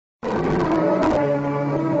Now is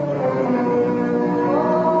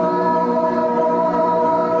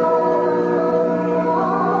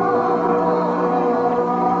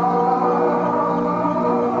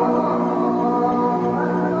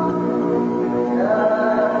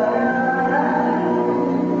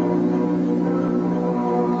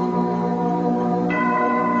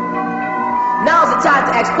the time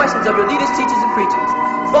to ask questions of your leaders, teachers, and preachers.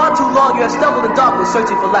 Far too long you have stumbled in darkness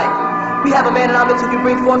searching for light. We have a man in our midst who can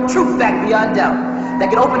bring forth true fact beyond doubt,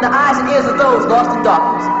 that can open the eyes and ears of those lost in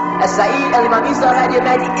darkness. As Saeed al-Imam Isa al-Hadi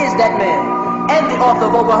al-Mahdi is that man, and the author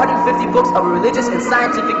of over 150 books of a religious and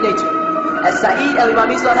scientific nature. As Saeed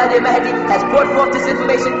al-Imam Isa al-Hadi al-Mahdi has brought forth this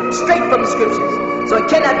information straight from the scriptures, so it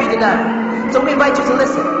cannot be denied. So we invite you to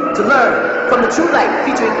listen, to learn from the true light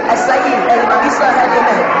featuring as Saeed al-Imam Isa al-Hadi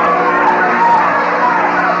al-Mahdi.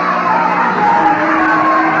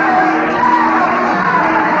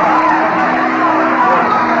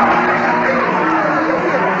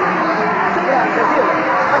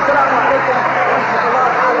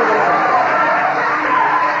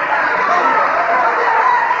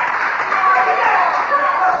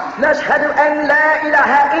 نشهد أن لا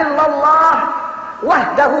إله إلا الله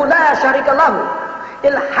وحده لا شريك له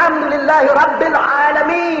الحمد لله رب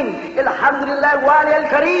العالمين الحمد لله الوالي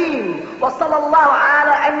الكريم وصلى الله على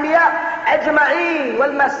الأنبياء أجمعين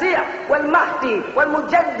والمسيح والمهدي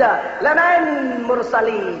والمجدد لمن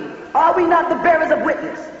مرسلين. Are we not the bearers of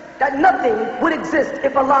witness that nothing would exist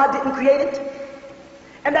if Allah didn't create it,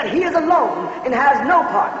 and that He is alone and has no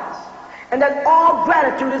partners, and that all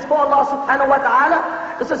gratitude is for Allah subhanahu wa ta'ala,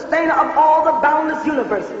 the sustainer of all the boundless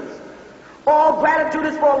universes. All gratitude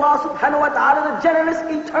is for Allah subhanahu wa ta'ala, the generous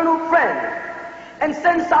eternal friend, and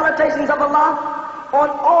send salutations of Allah on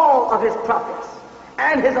all of His prophets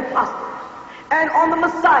and His apostles, and on the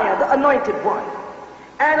Messiah, the anointed one,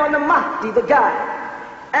 and on the Mahdi, the guide,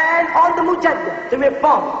 and on the Mujaddid, the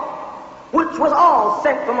reformer, which was all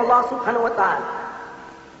sent from Allah subhanahu wa ta'ala.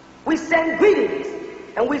 We send greetings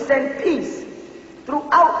and we send peace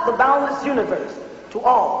throughout the boundless universe to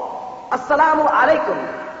all. Assalamu alaikum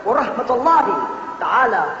wa rahmatullahi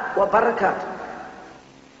ta'ala wa barakatuh.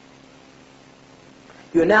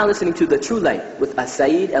 You are now listening to The True Light with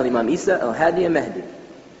As-Saeed al-Imam Isa al-Hadi al-Mahdi.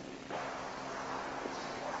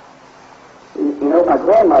 You know, my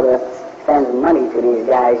grandmother sends money to these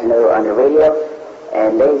guys, you know, on the radio,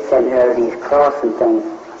 and they send her these cloths and things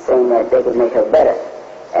saying that they could make her better.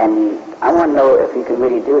 And I want to know if you can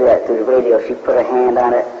really do that through the radio. She put her hand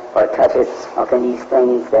on it or touch it, or can these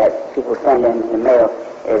things that people send in the mail,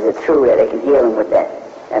 is it true that they can heal them with that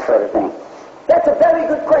sort of thing? That's a very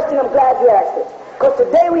good question. I'm glad you asked it. Because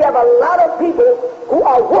today we have a lot of people who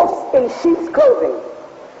are wolves in sheep's clothing.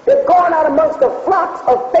 They've gone out amongst the flocks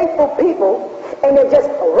of faithful people and they're just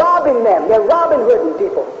robbing them. They're Robin Hooding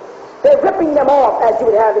people. They're ripping them off, as you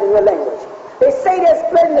would have it in your language. They say they're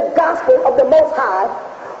spreading the gospel of the Most High,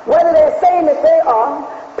 whether they're saying that they are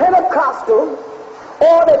Pentecostal,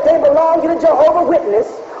 or that they belong to the Jehovah's Witness,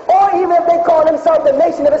 or even if they call themselves the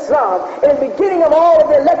Nation of Islam. In the beginning of all of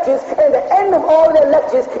their lectures and the end of all of their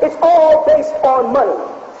lectures, it's all based on money.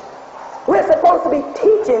 We're supposed to be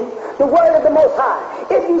teaching the word of the Most High.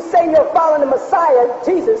 If you say you're following the Messiah,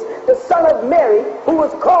 Jesus, the son of Mary, who was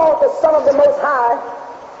called the son of the Most High,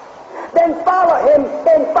 then follow him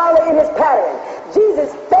and follow in his pattern.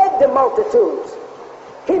 Jesus fed the multitudes.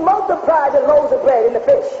 He multiplied the loaves of bread and the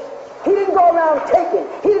fish. He didn't go around taking.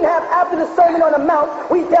 He didn't have, after the Sermon on the Mount,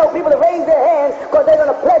 we tell people to raise their hands because they're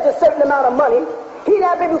going to pledge a certain amount of money. He didn't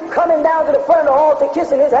have people coming down to the front of the altar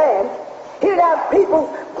kissing his hand. He didn't have people's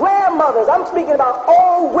grandmothers. I'm speaking about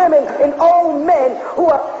old women and old men who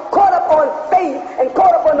are caught up on faith and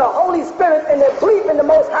caught up on the Holy Spirit and their belief in the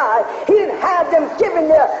Most High. He didn't have them giving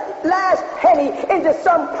their last penny into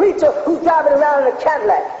some preacher who's driving around in a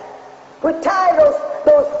Cadillac. We're tired of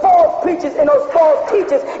those false preachers and those false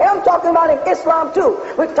teachers, and I'm talking about in Islam too.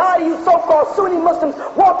 We're tired of you so-called Sunni Muslims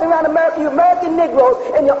walking around America, you American Negroes,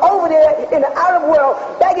 and you're over there in the Arab world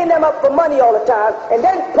begging them up for money all the time, and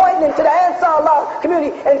then pointing into the Ansar Allah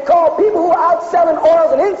community and call people who are out selling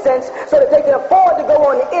oils and incense so that they can afford to go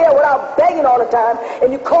on the air without begging all the time,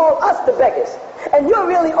 and you call us the beggars. And you're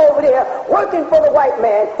really over there working for the white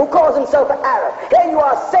man who calls himself an Arab. Here you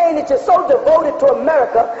are saying that you're so devoted to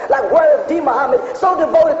America, like Word of D. Muhammad, so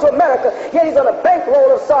devoted to America, yet he's on a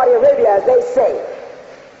bankroll of Saudi Arabia, as they say.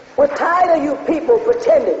 We're tired of you people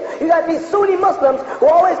pretending. You got these Sunni Muslims who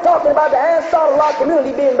are always talking about the Ansar Allah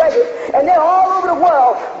community being beggars, and they're all over the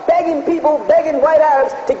world begging people, begging white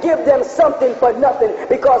Arabs to give them something for nothing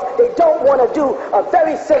because they don't want to do a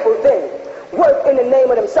very simple thing. work in the name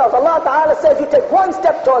of themselves. Allah Ta'ala says you take one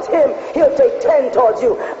step towards him, he'll take 10 towards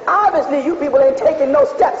you. Obviously, you people ain't taking no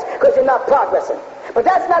steps because you're not progressing. But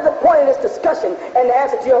that's not the point of this discussion and the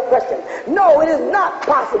answer to your question. No, it is not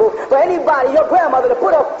possible for anybody, your grandmother, to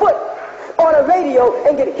put her foot on a radio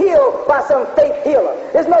and get healed by some fake healer.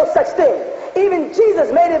 There's no such thing. Even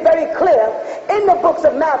Jesus made it very clear in the books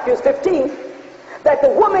of Matthew 15 that the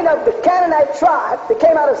woman of the Canaanite tribe that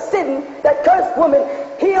came out of Sidon, that cursed woman,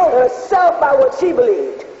 healed herself by what she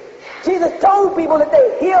believed. Jesus told people that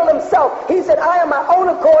they heal themselves. He said, I on my own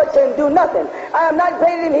accord can do nothing. I am not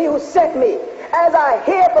greater than he who sent me. As I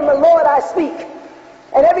hear from the Lord, I speak.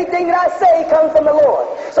 And everything that I say comes from the Lord.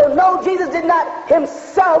 So no, Jesus did not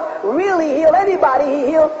himself really heal anybody. He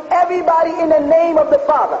healed everybody in the name of the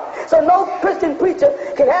Father. So no Christian preacher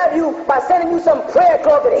can have you, by sending you some prayer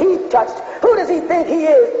cloth that he touched. Who does he think he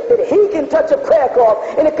is that he can touch a prayer cloth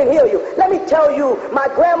and it can heal you? Let me tell you, my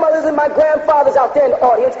grandmothers and my grandfathers out there in the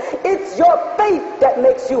audience, it's your faith that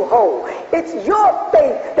makes you whole. It's your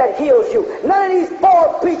faith that heals you. None of these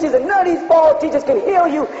false preachers and none of these false teachers can heal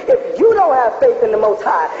you if you don't have faith in the Most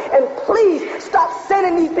High. And please stop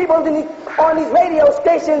sending these people on these radio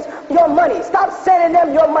stations your money. Stop sending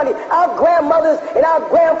them your money. Our grandmothers and our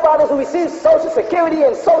grandfathers who receive Social Security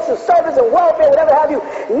and social service and welfare, whatever have you,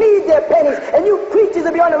 need their pennies. And you preachers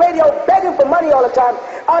that be on the radio begging for money all the time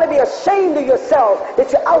ought to be ashamed of yourselves that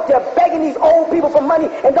you're out there begging these old people for money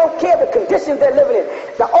and don't care the conditions they're living in.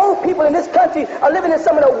 The old people in this country are living in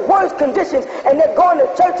some of the worst conditions, and they're going to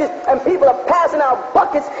churches and people are passing out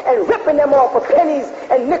buckets and ripping them off for pennies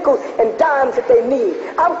and nickels and dimes that they need.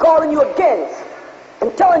 I'm calling you again.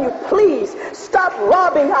 I'm telling you, please stop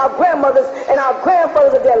robbing our grandmothers and our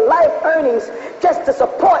grandfathers of their life earnings just to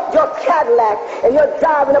support your Cadillac and you're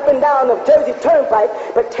driving up and down the Jersey Turnpike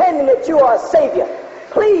pretending that you are a savior.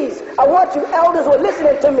 Please, I want you elders who are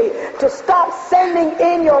listening to me to stop sending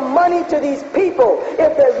in your money to these people.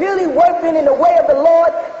 If they're really working in the way of the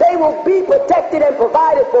Lord, they will be protected and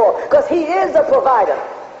provided for, because he is a provider.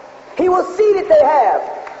 He will see that they have.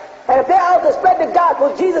 And if they're out to spread the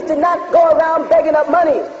gospel, Jesus did not go around begging up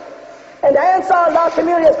money. And the Ansar Allah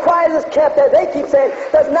community, as quiet as kept, as they keep saying,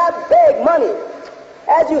 does not beg money.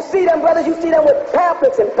 As you see them, brothers, you see them with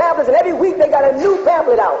pamphlets, and every week they got a new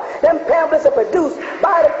pamphlet out. Them pamphlets are produced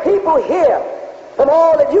by the people here from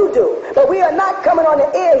all that you do. But we are not coming on the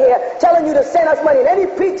air here telling you to send us money. And any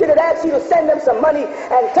preacher that asks you to send them some money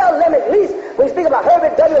and tell them, at least, when you speak about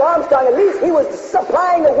Herbert W. Armstrong, at least he was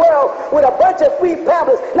supplying the world with a bunch of free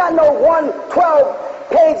pamphlets, not no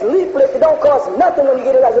 112-page leaflet that don't cost nothing when you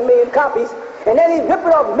get it as 1 million copies. And then he's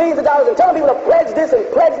ripping off millions of dollars and telling people to pledge this and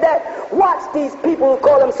pledge that. Watch these people who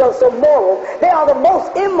call themselves so moral. They are the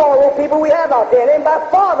most immoral people we have out there. They're by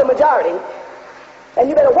far the majority. And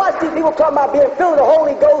you better watch these people talking about being filled with the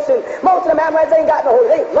Holy Ghost, and most of them Amorites ain't got no Holy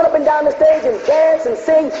Ghost. They run up and down the stage and dance and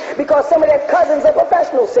sing because some of their cousins are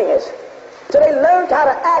professional singers. So they learned how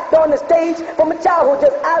to act on the stage from a childhood,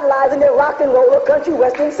 just idolizing their rock and roll or country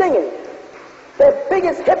western singing. The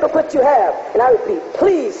biggest hypocrite you have. And I repeat,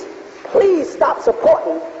 please stop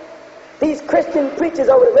supporting these Christian preachers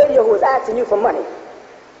over the radio who is asking you for money.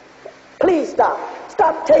 Please stop.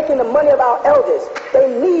 Stop taking the money of our elders. They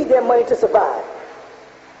need their money to survive.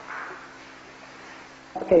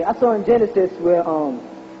 Okay, I saw in Genesis where I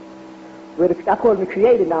call him the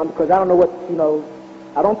creator now because I don't know what,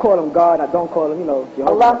 I don't call him God, I don't call him, Jehovah.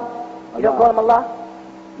 Allah? You don't call him Allah?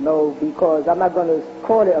 No, because I'm not going to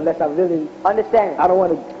call it unless I really understand. I don't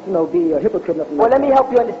want to, be a hypocrite. Well, let me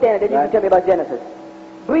help you understand it, then you can tell me about Genesis.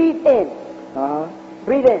 Breathe in. Uh-huh.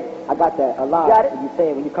 Breathe in. I got that. Allah. Got it? When you say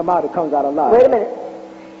it, when you come out, it comes out alive. Wait a minute.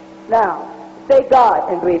 Now, say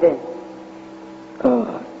God and breathe in.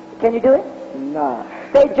 Can you do it? Nah.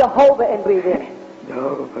 Say Jehovah and breathe in.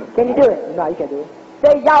 No. Can you do it? No, you can't do it.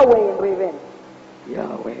 Say Yahweh and breathe in.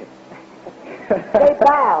 Yahweh. Say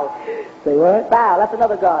Baal. Say what? Baal, that's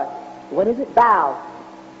another God. What is it? Baal.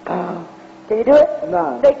 Can you do it?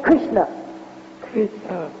 No. Say Krishna.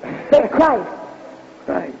 Krishna. Say Christ.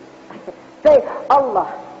 Christ. Say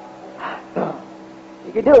Allah.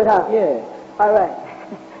 You can do it, huh? Yeah. All right.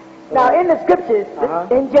 Now, in the scriptures,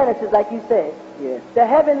 in Genesis, like you said, the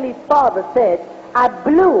Heavenly Father said, I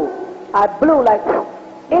blew like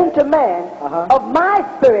into man of my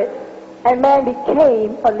spirit, and man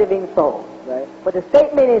became a living soul. Right. But the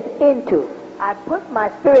statement is into. I put my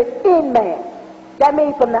spirit in man. That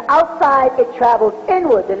means from the outside it travels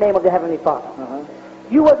inward, the name of the Heavenly Father.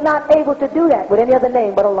 You was not able to do that with any other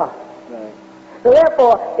name but Allah. Right. So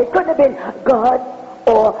therefore, it couldn't have been God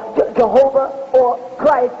or Jehovah or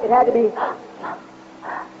Christ. It had to be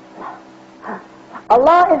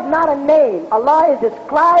Allah is not a name. Allah is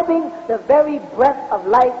describing the very breath of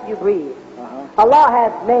life you breathe. Allah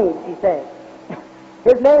has names, he says.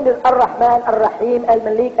 His name is Ar-Rahman, Ar-Rahim,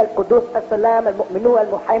 Al-Malik, Al-Qudus, Al-Salam, Al-Mu'minu,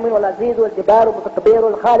 Al-Muhaymin, Al-Aziz, Al-Jabbar, Al-Mutakabir,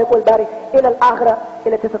 Al-Khaliq, Al-Bari, ila Al-Akhira,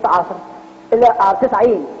 ila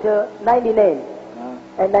 90 to 99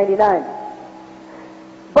 and 99.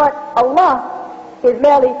 But Allah is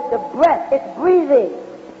merely the breath, it's breathing.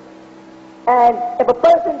 And if a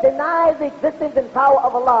person denies the existence and power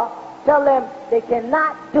of Allah, tell them they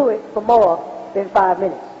cannot do it for more than 5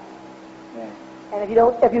 minutes. And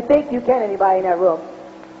if you think you can, anybody in that room,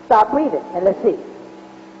 stop breathing and let's see.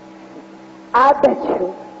 I bet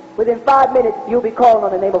you, within 5 minutes, you'll be calling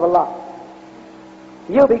on the name of Allah.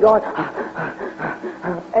 You'll be going,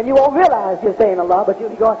 and you won't realize you're saying Allah, but you'll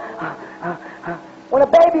be going, When a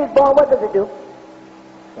baby is born, what does it do?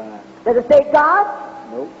 Does it say God?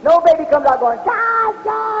 Nope. No baby comes out going, God,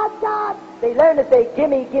 God, God. They learn to say,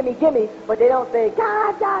 gimme, gimme, gimme, but they don't say,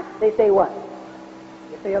 God, God. They say what?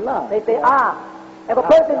 They say Allah. They say, ah. If a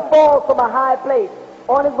person falls from a high place,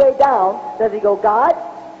 on his way down, does he go, God?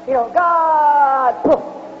 You know, God, poof.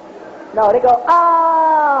 No, they go,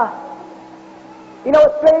 ah. You know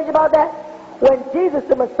what's strange about that? When Jesus,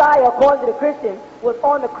 the Messiah, according to the Christians, was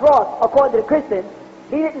on the cross, according to the Christians,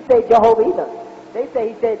 he didn't say Jehovah either.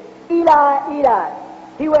 He said, Eli, Eli.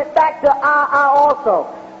 He went back to I also.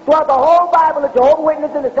 Throughout the whole Bible, the Jehovah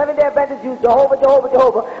Witnesses and the Seventh-day Adventists use Jehovah, Jehovah,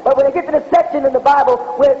 Jehovah. But when they get to the section in the Bible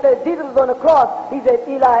where it says Jesus was on the cross, he said,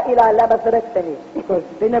 Eli, Eli, lama sabachthani. Because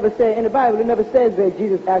they never say, in the Bible, it never says that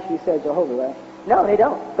Jesus actually said Jehovah, right? No, they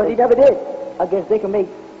don't. Because he never did. I guess they can make,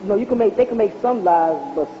 they can make some lies,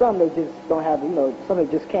 but some they just don't have, some they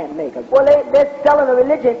just can't make. Well, they're selling a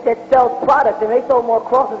religion that sells products, and they sold more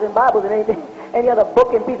crosses and Bibles than any other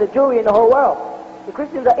book and piece of jewelry in the whole world. The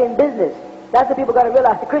Christians are in business. That's what people got to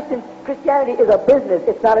realize. Christianity is a business.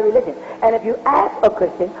 It's not a religion. And if you ask a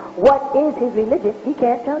Christian, what is his religion, he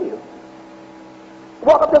can't tell you.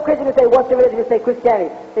 Walk up to a Christian and say, what's your religion? You say,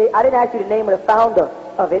 Christianity. Say, I didn't ask you the name of the founder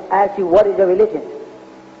of it. I asked you, what is your religion?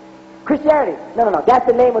 Christianity. No. That's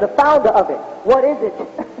the name of the founder of it. What is it?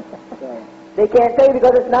 They can't say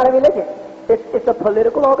because it's not a religion. It's a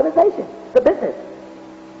political organization. It's a business.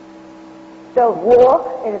 It sells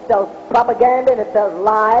war, and it sells propaganda, and it sells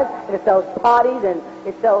lies, and it sells parties, and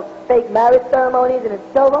it sells fake marriage ceremonies, and it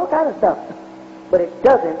sells all kinds of stuff. But it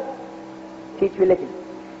doesn't teach religion.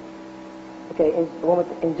 Okay,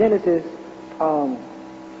 in Genesis,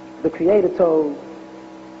 the Creator told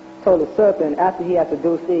the serpent, after he had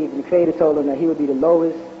seduced Eve, the Creator told him that he would be the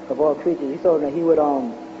lowest of all creatures. He told him that he would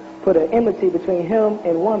put an enmity between him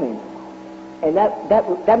and woman. And does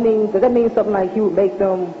that mean something like he would make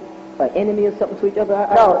them an enemy or something to each other?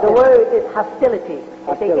 No, the word is hostility.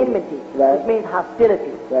 It's enmity, right, which means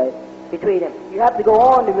hostility, right, between them. You have to go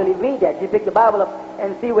on to really read that. You pick the Bible up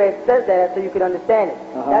and see where it says that so you can understand it.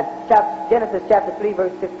 That's Genesis chapter 3,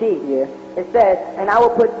 verse 15. Yeah. It says, and I will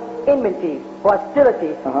put enmity,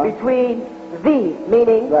 hostility, between thee,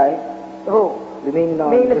 meaning right, who? Meaning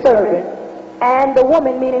the serpent, and the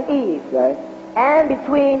woman, meaning Eve. Right. And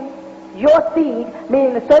between your seed,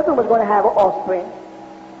 meaning the serpent was going to have an offspring,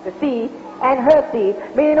 the seed, and her seed,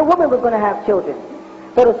 meaning the woman was going to have children.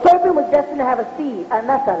 So the serpent was destined to have a seed, a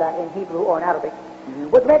nasala in Hebrew or in Arabic,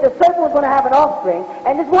 which meant the serpent was going to have an offspring,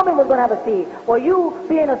 and this woman was going to have a seed. Well, you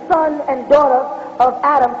being a son and daughter of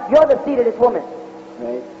Adam, you're the seed of this woman.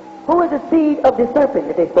 Right. Who is the seed of the serpent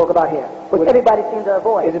that they spoke about here, which everybody seems to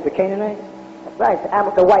avoid? Is it the Canaanites? That's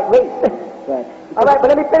right, the white race. Right. All right, but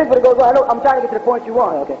let me finish what it goes on. I'm trying to get to the point you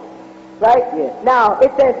want. Okay. Right? Yeah. Now,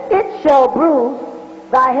 it says, it shall bruise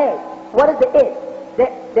thy head. What is the it?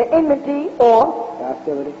 The enmity or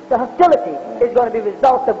the hostility is going to be a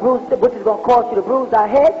result of bruise, which is going to cause you to bruise thy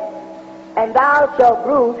head, and thou shalt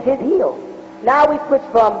bruise his heel. Now we switch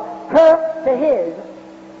from her to his.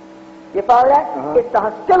 You follow that? It's the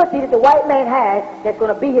hostility that the white man has that's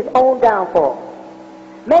going to be his own downfall.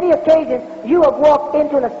 Many occasions you have walked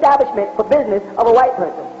into an establishment for business of a white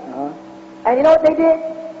person. And you know what they did?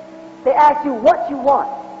 They asked you what you want.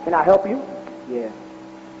 Can I help you? Yeah.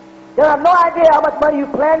 They have no idea how much money you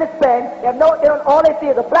plan to spend. All they see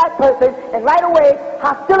is a black person, and right away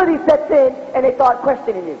hostility sets in, and they start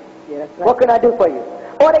questioning you. Yeah, that's right. What can I do for you?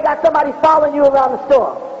 Or they got somebody following you around the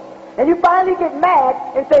store. And you finally get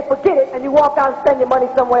mad and say, forget it, and you walk out and spend your money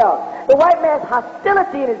somewhere else. The white man's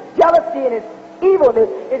hostility and his jealousy and his evilness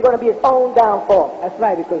is going to be his own downfall. That's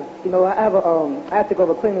right, because, I have to go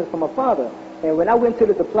over cleanings for my father. And when I went to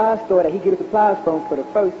the supply store that he gets supplies from for the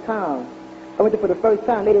first time,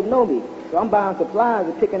 they didn't know me. So I'm buying supplies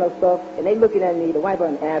and picking up stuff, and they looking at me, the white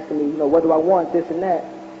man asking me, what do I want, this and that.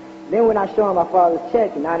 Then when I show them my father's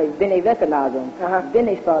check, and then they recognize him, then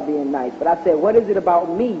they start being nice. But I said, what is it about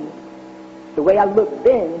me, the way I looked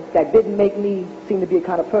then, that didn't make me seem to be a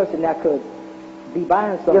kind of person that could be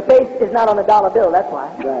buying something? Your face is not on a dollar bill, that's why.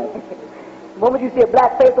 Right. The moment you see a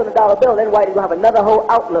black face on a dollar bill, then white is going to have another whole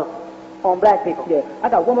outlook on black people. Yeah. I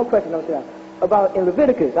got one more question about in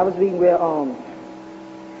Leviticus. I was reading where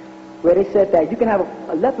they said that you can have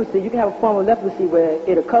a leprosy, you can have a form of leprosy where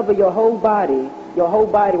it'll cover your whole body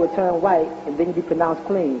will turn white, and then you be pronounced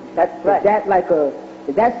clean. That's right.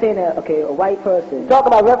 Is that saying that, okay, a white person... Talk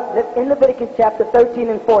about, in Leviticus chapter 13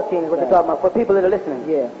 and 14 is what they're talking about, for people that are listening.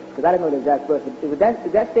 Yeah, because I didn't know the exact verse. Is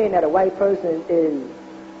that saying that a white person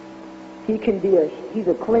he's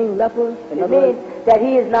a clean leper? It means that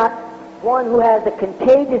he is not one who has the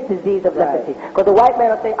contagious disease of leprosy. Because the white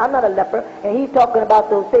man will say, I'm not a leper, and he's talking about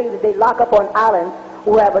those things that they lock up on islands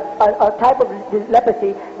who have a type of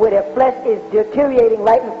leprosy where their flesh is deteriorating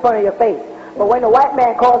right in front of your face. But when the white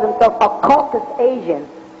man calls himself a Caucasian,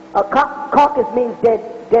 caucus means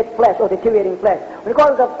dead flesh or deteriorating flesh. When he calls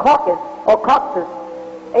himself Caucus or Caucasus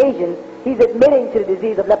Asian, he's admitting to the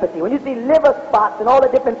disease of leprosy. When you see liver spots and all the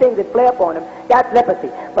different things that flare upon him, that's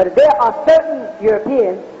leprosy. But there are certain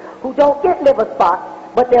Europeans who don't get liver spots,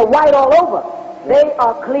 but they're white all over. They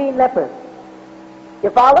are clean lepers. You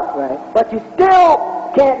follow? Right. But you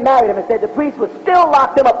still can't marry them. And said the priest would still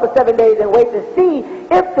lock them up for 7 days and wait to see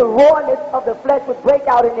if the rawness of the flesh would break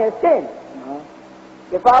out in their sin.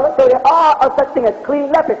 You follow? So there are a such thing as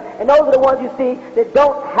clean lepers. And those are the ones you see that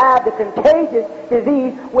don't have the contagious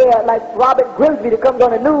disease where, like Robert Grimsby that comes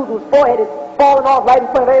on the news whose forehead is falling off right in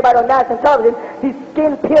front of everybody on national television, his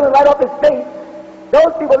skin peeling right off his face.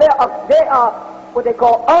 Those people, they are what they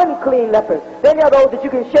call unclean lepers. Then there are those that you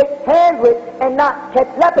can shake hands with and not catch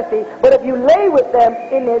leprosy, but if you lay with them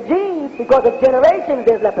in their genes, because of generations,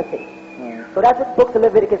 there's leprosy. So that's what the book of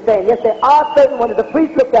Leviticus is saying. Yes, there are certain ones that the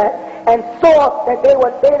priest looked at and saw that they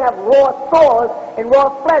didn't have raw sores and raw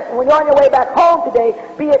flesh. And when you're on your way back home today,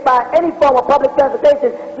 be it by any form of public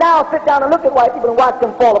transportation, now sit down and look at white people and watch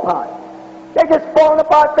them fall apart. They're just falling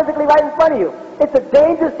apart physically right in front of you. It's a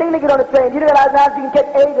dangerous thing to get on a train. You realize now you can catch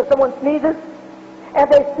AIDS if someone sneezes? And if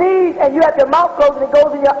they sneeze and you have your mouth closed and it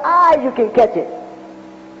goes in your eye, you can catch it.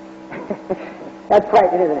 That's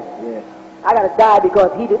frightening, isn't it? Yeah. I got to die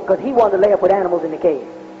because he wanted to lay up with animals in the cave.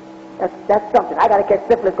 That's something. I got to catch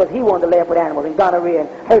syphilis because he wanted to lay up with animals, and gonorrhea and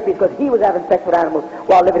herpes because he was having sex with animals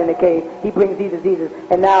while living in the cave. He brings these diseases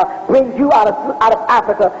and now brings you out of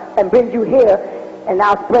Africa and brings you here and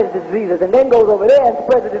now spreads the diseases and then goes over there and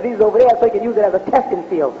spreads the disease over there so he can use it as a testing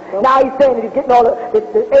field. Now he's saying that he's getting all the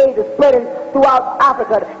AIDS is spreading throughout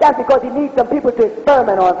Africa. That's because he needs some people to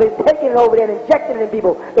experiment on. So he's taking it over there and injecting it in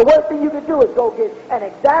people. The worst thing you can do is go get an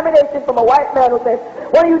examination from a white man who says,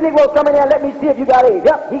 one of you Negroes come in here and let me see if you got AIDS.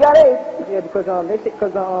 Yep, he got AIDS. Yeah, because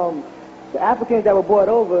the Africans that were brought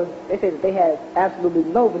over, they said that they had absolutely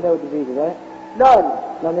no vanilla diseases, right?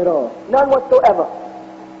 None at all. None whatsoever.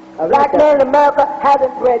 A black man in America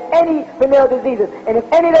hasn't bred any venereal diseases. And if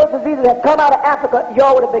any of those diseases had come out of Africa,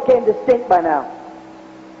 y'all would have became distinct by now.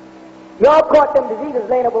 Y'all caught them diseases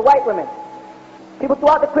laying up with white women. People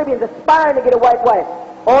throughout the Caribbean aspiring to get a white wife.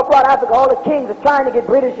 All throughout Africa, all the kings are trying to get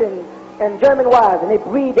British and German wives, and they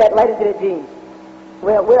breed that right into their genes.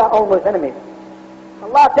 We're our own worst enemies.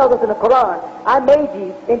 Allah tells us in the Quran, I made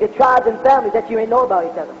you into tribes and families that you ain't know about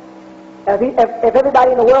each other. If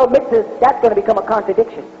everybody in the world mixes, that's going to become a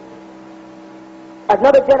contradiction.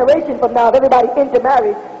 Another generation from now, if everybody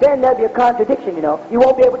intermarries, then there'll be a contradiction, you know. You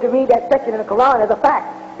won't be able to read that section in the Quran as a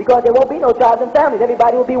fact, because there won't be no tribes and families.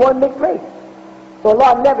 Everybody will be one mixed race. So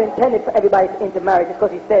Allah never intended for everybody to intermarry, just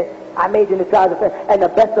because He said, I made you in the tribes and families, and the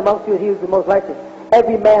best amongst you is He who's the most righteous.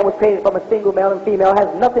 Every man was created from a single male and female. It has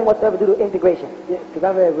nothing whatsoever to do with integration. Yeah, because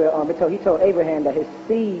I read where he told Abraham that his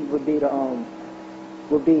seed would be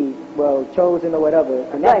chosen or whatever,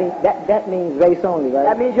 and that means race only, right?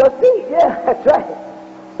 That means your seed. Yeah, that's right.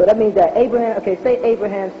 So that means that Abraham. Okay, say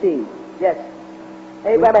Abraham's seed. Yes.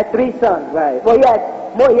 Abraham had 3 sons. Right. Well, he had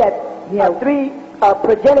more. He had 3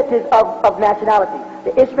 progenitors of nationality: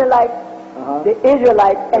 the Ishmaelites, the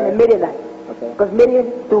Israelites, and the Midianites. Okay. Because Midian,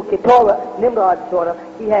 through Keturah, Nimrod's daughter,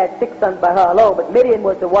 he had 6 sons by her alone. But Midian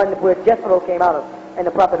was the one where Jethro came out of, and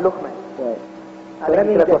the prophet Luqman. Right. So that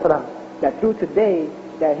means that through today,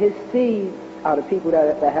 that his seed are the people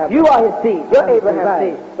that have... You are his seed. You're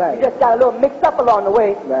Abraham's seed. Right. You just got a little mixed up along the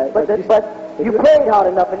way. Right. But you prayed hard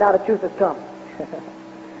enough, and now the truth has come.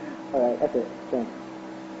 All right, that's it. Thanks.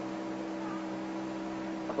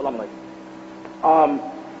 Assalamu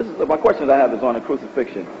alaikum. My question I have is on the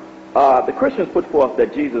crucifixion. The Christians put forth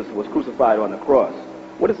that Jesus was crucified on the cross.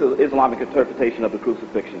 What is the Islamic interpretation of the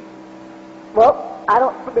crucifixion? Well, I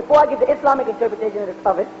don't. Before I give the Islamic interpretation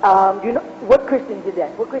of it, you know what Christian did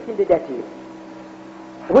that? What Christian did that to you?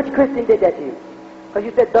 Which Christian did that to you? Because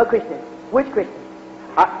you said the Christian. Which Christian?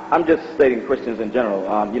 I'm just stating Christians in general.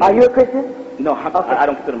 You know, Are you a Christian? No, Okay. I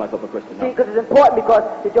don't consider myself a Christian. See, No. because it's important, because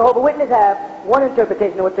the Jehovah's Witnesses have one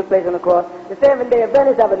interpretation of what took place on the cross. The Seventh-day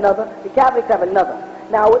Adventists have another. The Catholics have another.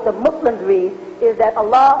 Now, what the Muslims read is that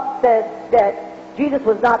Allah says that Jesus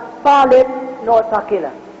was not Salib nor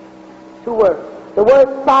Taqila. 2 words. The word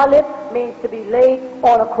Salib means to be laid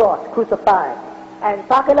on a cross, crucified. And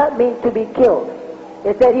Taqila means to be killed.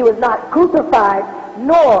 It said he was not crucified,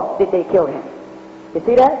 nor did they kill him. You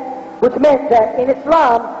see that? Which meant that in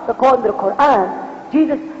Islam, according to the Quran,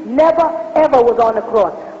 Jesus never ever was on the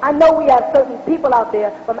cross. I know we have certain people out there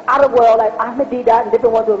from the outer world, like Ahmed Didat and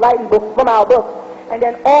different ones who are writing books from our books, and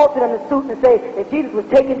then alter them in suit and say that Jesus was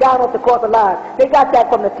taken down off the cross alive. They got that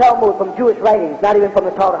from the Talmud, from Jewish writings, not even from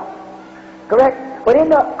the Torah. Correct? But in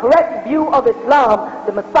the correct view of Islam,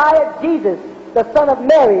 the Messiah Jesus, the son of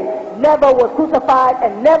Mary, never was crucified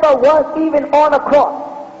and never was even on a cross.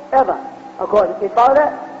 Ever. According to you follow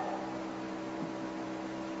that?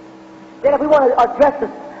 Then if we want to address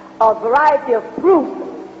a variety of proofs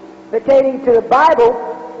pertaining to the Bible,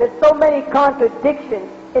 there's so many contradictions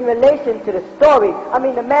in relation to the story. I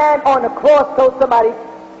mean, the man on the cross told somebody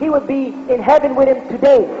he would be in heaven with him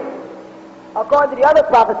today. According to the other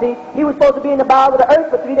prophecy, he was supposed to be in the bowels of the earth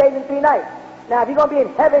for 3 days and 3 nights. Now, if you're going to be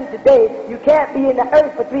in heaven today, you can't be in the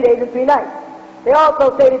earth for 3 days and 3 nights. They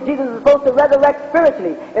also say that Jesus is supposed to resurrect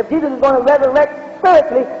spiritually. If Jesus is going to resurrect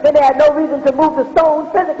spiritually, then they had no reason to move the stone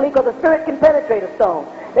physically, because the spirit can penetrate a stone.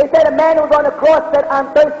 They said a man who was on the cross said, "I'm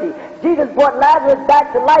thirsty." Jesus brought Lazarus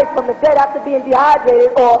back to life from the dead after being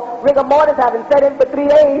dehydrated, or rigor mortis having set in for 3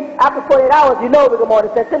 days. After 48 hours, you know rigor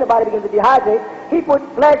mortis sets in, the body begins to dehydrate. He put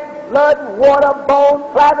flesh, blood, water, bones,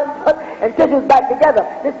 plasma, and tissues back together.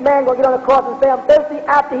 This man going to get on the cross and say, "I'm thirsty,"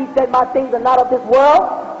 after he said, "My things are not of this world."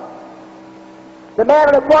 The man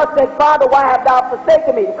on the cross said, "Father, why have thou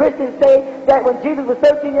forsaken me?" The Christians say that when Jesus was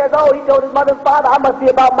 13 years old, he told his mother and father, "I must be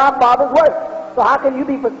about my father's work." So how can you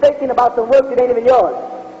be forsaken about some work that ain't even yours?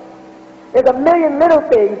 There's a million little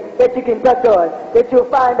things that you can touch on that you'll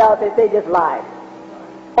find out that they just lied.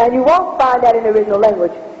 And you won't find that in the original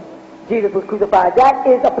language. Jesus was crucified. That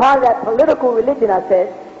is a part of that political religion, I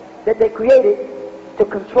said, that they created to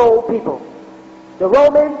control people. The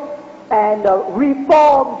Romans and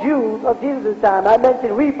reformed Jews of Jesus' time, I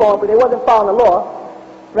mentioned reform, but they wasn't following the law,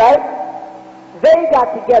 right? They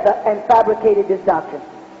got together and fabricated this doctrine.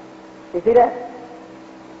 You see that?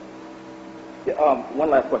 Yeah, one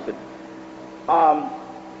last question.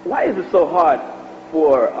 Why is it so hard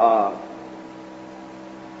for,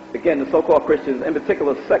 again, the so-called Christians, in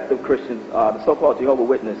particular sect of Christians, the so-called Jehovah's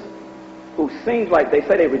Witness, who seems like they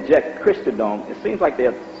say they reject Christendom, it seems like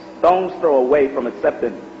they're stone's throw away from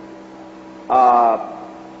accepting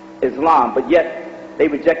Islam, but yet they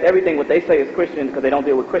reject everything what they say is Christian because they don't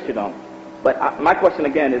deal with Christendom. But my question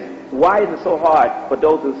again is, why is it so hard for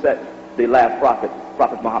those who set the last prophet,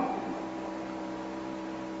 Prophet Muhammad?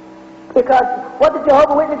 Because what the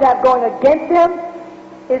Jehovah's Witnesses have going against them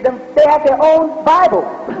is they have their own Bible.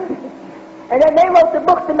 And then they wrote the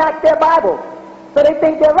books to match their Bible. So they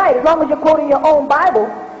think they're right. As long as you're quoting your own Bible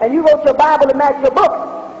and you wrote your Bible to match your books,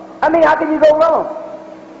 I mean, how can you go wrong?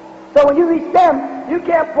 So when you reach them, you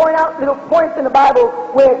can't point out little points in the Bible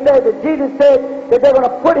where it says that Jesus said that they're going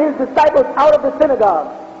to put his disciples out of the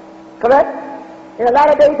synagogue. Correct? In a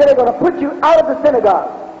latter days, they're going to put you out of the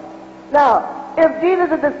synagogue. Now, if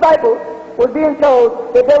Jesus' disciples was being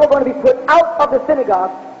told that they were going to be put out of the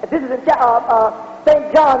synagogue, this is in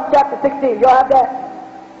St. John chapter 16. You all have that?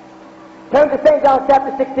 Turn to St. John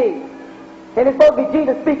chapter 16. And it's supposed to be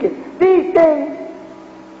Jesus speaking. "These things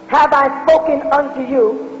have I spoken unto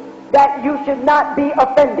you, that you should not be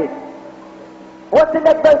offended." What's the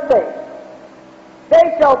next verse say?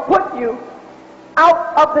 "They shall put you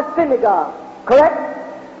out of the synagogue." Correct?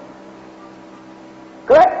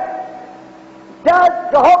 Correct?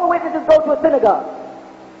 Does Jehovah's Witnesses go to a synagogue?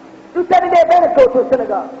 Do Seventh-day Adventists go to a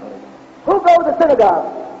synagogue? Who goes to synagogue?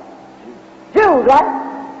 Jews, right?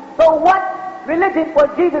 So what religion was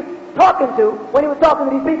Jesus talking to when he was talking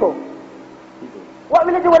to these people? What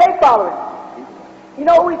religion were they following? You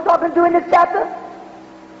know who he's talking to in this chapter?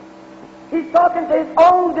 He's talking to his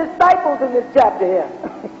own disciples in this chapter here.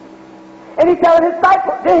 And he's telling his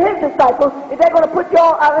disciples that they're going to put you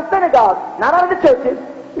all out of the synagogue, not out of the churches.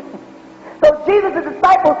 So Jesus'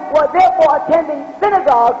 disciples were therefore attending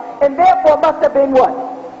synagogues, and therefore must have been what?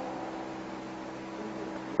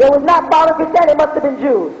 They was not following Christianity, they must have been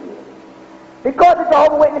Jews. Because the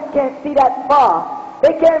Jehovah's Witness can't see that far,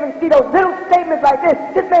 They can't even see those little statements like this.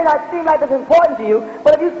 This may not seem like it's important to you,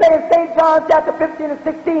 but if you say in St. John chapter 15 and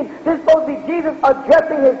 16, this is supposed to be Jesus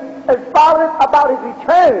addressing his followers about his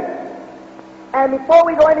return. And before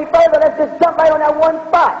we go any further, let's just jump right on that one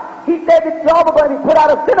spot. He said that y'all were going to be put out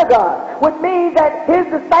of synagogue, which means that his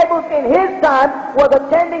disciples in his time was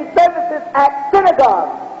attending services at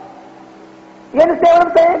synagogues. You understand what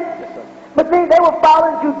I'm saying? Yes, sir. But see, they were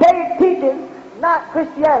following Judaic teachings, not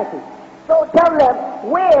Christianity. So tell them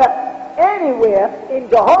where, anywhere, in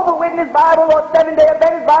Jehovah's Witness Bible or Seventh-day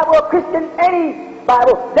Adventist Bible or Christian, any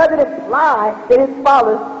Bible, doesn't imply that his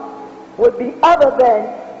followers would be other than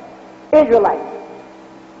Israelites.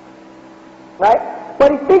 Right?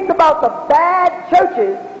 But he speaks about the bad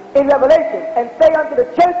churches in Revelation and say unto the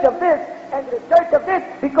church of this and to the church of this,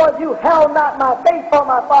 because you held not my faith for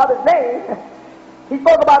my Father's name. He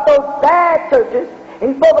spoke about those bad churches.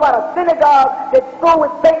 And he spoke about a synagogue that's full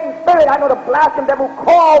with Satan's spirit. I know the blasphemous devil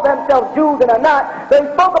call themselves Jews and are not. But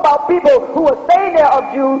he spoke about people who are saying they are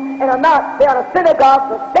Jews and are not. They are a synagogue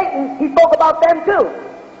for Satan. He spoke about them too.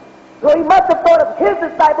 So he must have thought of his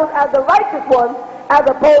disciples as the righteous ones as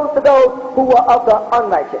opposed to those who were of the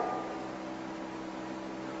unrighteous.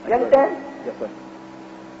 You understand? Yes, sir.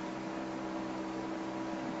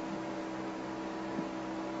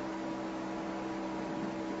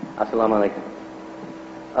 Assalamu alaikum.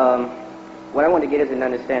 What I want to get is an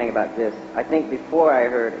understanding about this. I think before I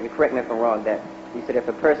heard, you correct me if I'm wrong, that you said if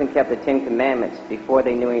a person kept the 10 Commandments before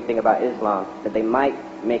they knew anything about Islam, that they might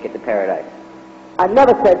make it to paradise. I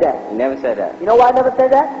never said that. You never said that. You know why I never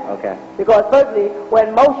said that? Okay. Because firstly,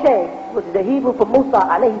 when Moshe, which is the Hebrew for Musa,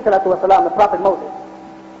 alayhi salatu wasalam, the prophet Moses,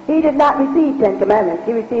 he did not receive 10 commandments.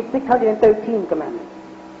 He received 613 commandments.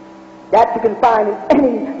 That you can find in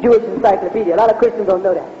any Jewish encyclopedia. A lot of Christians don't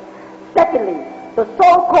know that. Secondly, the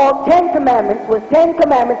so-called 10 commandments was 10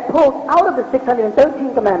 commandments pulled out of the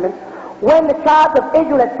 613 commandments when the tribes of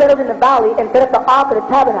Israel had settled in the valley and set up the Ark of the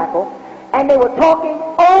Tabernacle, and they were talking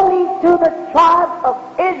only to the tribes of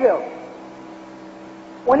Israel.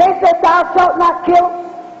 When they said, thou shalt not kill,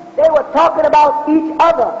 they were talking about each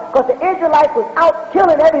other, because the Israelites was out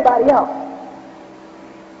killing everybody else.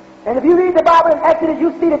 And if you read the Bible in Exodus,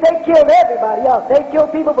 you see that they killed everybody else. They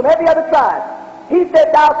killed people from every other tribe. He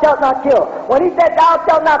said, thou shalt not kill. When he said, thou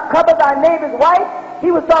shalt not cover thy neighbor's wife,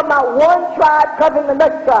 he was talking about one tribe covering the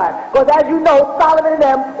next tribe. Because as you know, Solomon and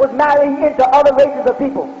them was marrying into other races of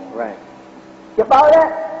people. Right. You follow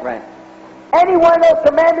that? Right. Any one of those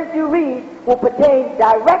commandments you read will pertain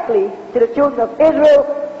directly to the children of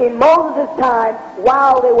Israel in Moses' time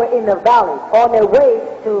while they were in the valley, on their way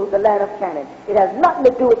to the land of Canaan. It has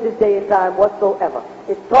nothing to do with this day and time whatsoever.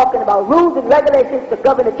 It's talking about rules and regulations to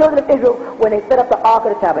govern the children of Israel when they set up the Ark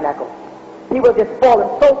of the Tabernacle. People have just fallen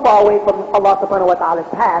so far away from Allah subhanahu wa ta'ala's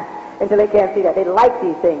path until they can't see that. They like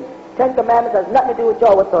these things. 10 commandments has nothing to do with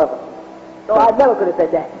y'all whatsoever. So I never could have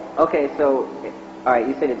said that. Okay, so, all right,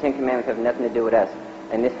 you say the 10 Commandments have nothing to do with us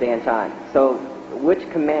in this day and time. So, which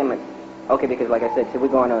commandments, okay, because like I said, so we're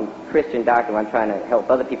going on Christian doctrine, I'm trying to help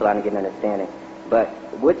other people out and get an understanding. But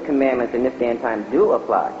which commandments in this day and time do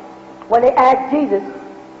apply? When they asked Jesus,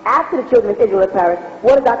 after the children of Israel had perished,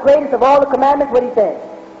 what is our greatest of all the commandments? What he said?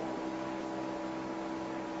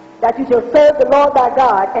 That you shall serve the Lord thy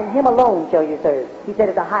God, and him alone shall you serve. He said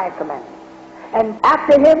it's the highest commandment. And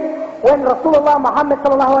after him, when Rasulullah Muhammad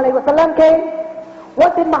sallallahu alayhi wa sallam came,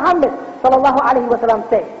 what did Muhammad sallallahu alayhi wa sallam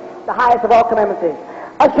say? The highest of all commandments is,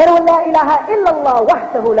 Ashhadu an la ilaha illallah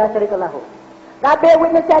wahdahu la sharika lahu. I bear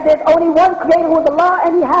witness that there's only one creator who is Allah,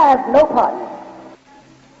 and he has no partner.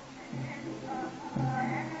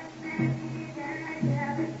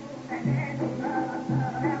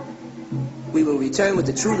 We will return with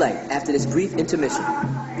the true light after this brief intermission.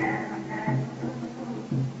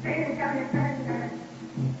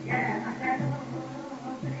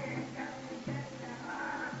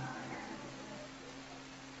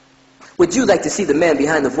 Would you like to see the man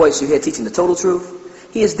behind the voice you hear teaching the total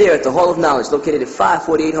truth? He is there at the Hall of Knowledge located at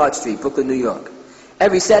 548 Hart Street, Brooklyn, New York.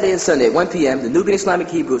 Every Saturday and Sunday at 1 p.m., the Nubian Islamic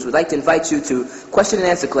Hebrews would like to invite you to question and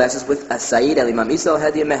answer classes with Sayyid al-Imam Isa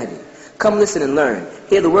al-Hadi al-Mahdi. Come listen and learn.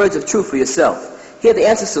 Hear the words of truth for yourself. Hear the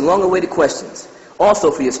answers to long-awaited questions.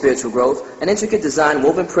 Also for your spiritual growth, an intricate design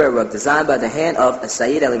woven prayer rug designed by the hand of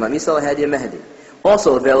Sayyid al-Imam Isa al-Hadi al-Mahdi.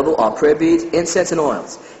 Also available are prayer beads, incense, and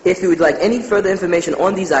oils. If you would like any further information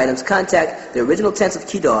on these items, contact the original tents of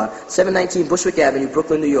Kedar, 719 Bushwick Avenue,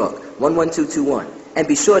 Brooklyn, New York, 11221. And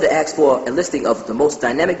be sure to ask for a listing of the most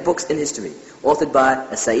dynamic books in history, authored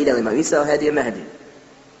by Sayyid al-Imam Isa al-Hadi al-Mahdi.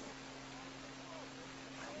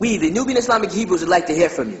 We, the Nubian Islamic Hebrews, would like to hear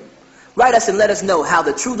from you. Write us and let us know how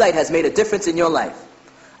the true light has made a difference in your life.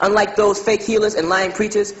 Unlike those fake healers and lying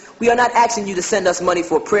preachers, we are not asking you to send us money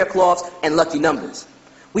for prayer cloths and lucky numbers.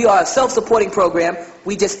 We are a self-supporting program.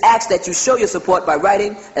 We just ask that you show your support by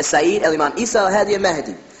writing as Saeed El-Imam Isa Al-Hadi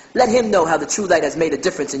Al-Mahdi. Let him know how the true light has made a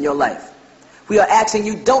difference in your life. We are asking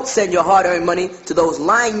you don't send your hard-earned money to those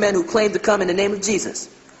lying men who claim to come in the name of Jesus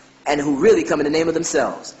and who really come in the name of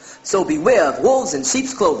themselves. So beware of wolves in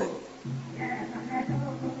sheep's clothing.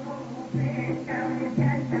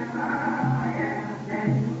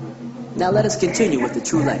 Now let us continue with the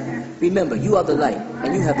true light. Remember, you are the light,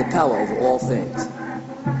 and you have the power over all things.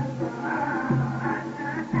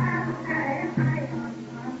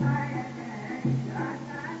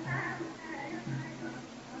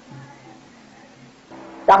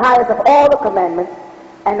 The highest of all the commandments,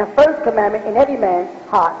 and the first commandment in every man's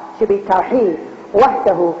heart should be Tawheed,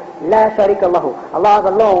 Wahdahu, La Sharika Lahu. Allah is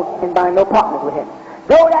alone and by no partners with him.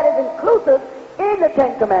 Though that is inclusive in the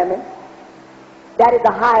Ten Commandments, that is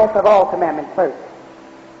the highest of all commandments first.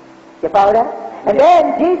 You follow that? And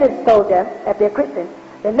then Jesus told them, if they're Christians,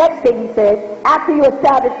 the next thing he said, after you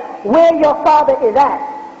establish where your Father is at,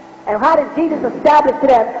 and how did Jesus establish to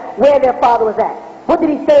them where their Father was at? What did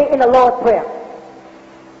he say in the Lord's Prayer?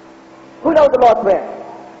 Who knows the Lord's Prayer?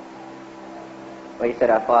 Well, he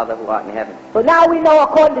said, our Father who art in heaven. So now we know,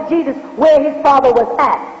 according to Jesus, where his Father was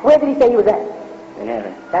at. Where did he say he was at? In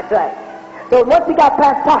heaven. That's right. So once we got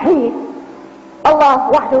past Tawheed, Allah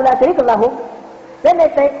wahdahu la sharika lahu, then they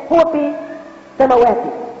say, huwa fi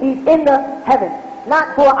samawati. He's in the heavens.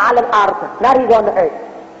 Not huwa ala al-ard. Not he's on the earth.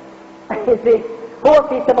 You see? Huwa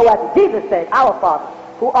fi samawati. Jesus said, our Father,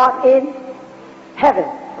 who art in heaven.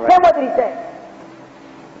 Right. Then what did he say?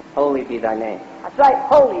 Holy be thy name. That's right,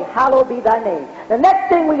 holy, hallowed be thy name. The next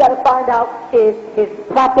thing we got to find out is his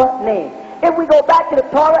proper name. If we go back to the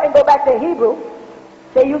Torah and go back to Hebrew,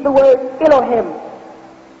 they use the word Elohim.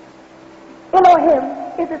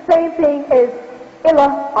 Elohim is the same thing as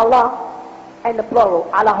Ilah, Allah, and the plural,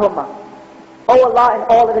 Allahumma. Oh Allah and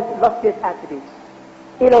all of its illustrious attributes.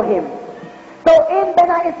 Elohim. So in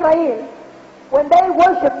Bani Israel, when they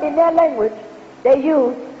worship in their language, they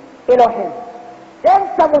use Elohim.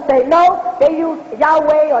 Then some will say, no, they use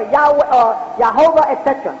Yahweh or Yahovah,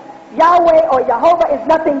 etc. Yahweh or Yahovah is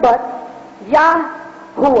nothing but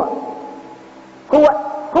Yahuwah.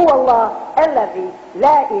 Huwa Allah alladhi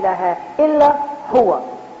la ilaha illa huwa.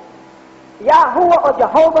 Yahuwah or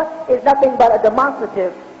Jehovah is nothing but a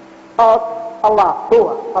demonstrative of Allah.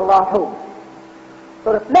 Huwa, Allahu.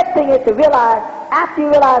 So the next thing is to realize, after you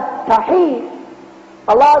realize Tawheed,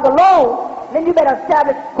 Allah is alone, then you better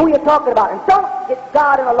establish who you're talking about. And don't get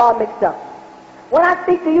God and Allah mixed up. When I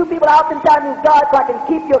speak to you people, I oftentimes use God so I can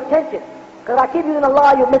keep your attention. Because if I keep using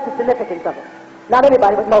Allah, you'll miss the significance of it. Not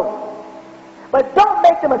everybody, but most. But don't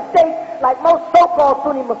make the mistake, like most so-called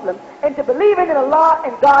Sunni Muslims, into believing in Allah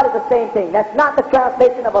and God is the same thing. That's not the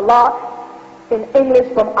translation of Allah. In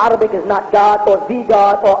English from Arabic is not God or the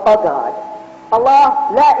God or a God.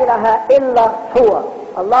 Allah, la ilaha illa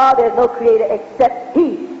huwa. Allah, there's no creator except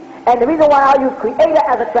He. And the reason why I use creator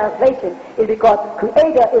as a translation is because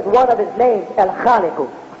creator is one of his names, Al-Khaliqu.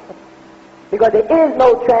 Because there is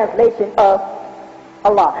no translation of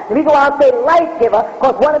Allah. The reason why I say life giver,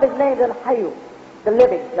 because one of his names is Al-Hayyu, the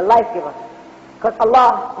living, the life giver. Because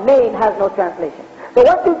Allah's name has no translation. So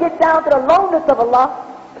once you get down to the aloneness of Allah,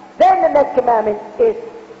 then the next commandment is,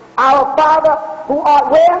 our Father who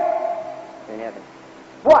art where? In heaven.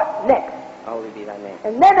 What next? Holy be thy name.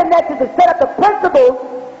 And then the next is to set up the principles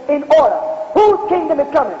in order. Whose kingdom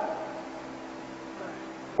is coming?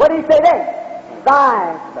 What did he say then?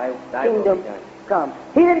 Thy kingdom come.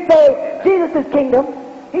 He didn't say Jesus' kingdom.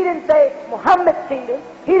 He didn't say Muhammad's kingdom.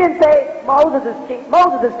 He didn't say Moses'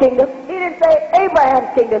 kingdom. He didn't say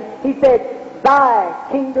Abraham's kingdom. He said, thy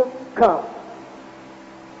kingdom come.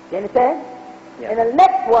 You understand? Yeah. And the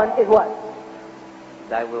next one is what?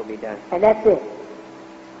 Thy will be done. And that's it.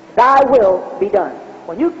 Thy will be done.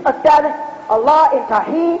 When you establish Allah in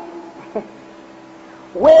Tawheed,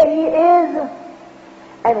 where He is,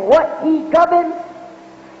 and what He governs,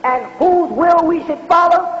 and whose will we should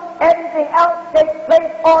follow, everything else takes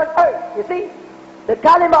place on earth. You see? The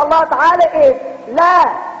kalima of Allah Ta'ala is La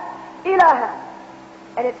ilaha.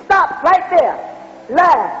 And it stops right there.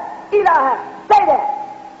 La ilaha. Say that.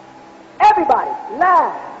 Everybody.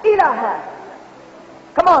 La ilaha.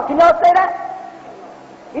 Come on, can y'all say that?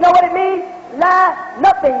 You know what it means? La,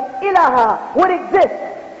 nothing, ilaha, would exist.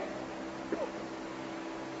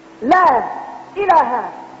 La,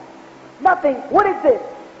 ilaha, nothing would exist.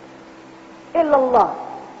 Illallah.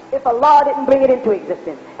 If Allah didn't bring it into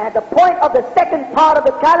existence. At the point of the second part of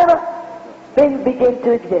the kalima, things begin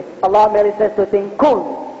to exist. Allah merely says to a thing, kun,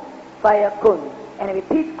 fayakun. and it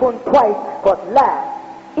repeats kun twice, because la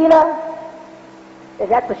ilaha,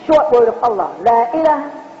 that's the short word of Allah. La ilaha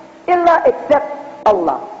illa except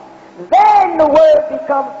Allah. Then the word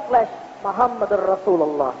becomes flesh. Muhammad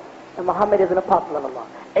Rasulullah. And Muhammad is an apostle of Allah.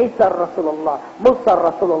 Isa Rasulullah. Musa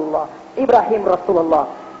Rasulullah. Ibrahim Rasulullah.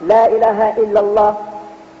 La ilaha illallah.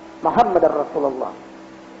 Muhammad Rasulullah.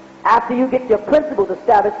 After you get your principles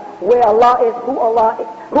established, where Allah is, who Allah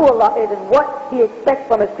is, and what He expects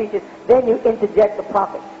from His creatures, then you interject the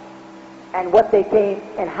prophets and what they came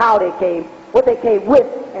and how they came, what they came with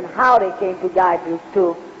and how they came to guide you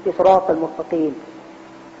to Sirat al-Mustaqim.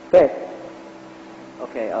 Good.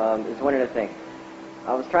 Okay, there's one other thing.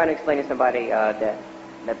 I was trying to explain to somebody that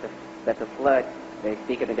the flood they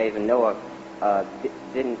speak of the days of Noah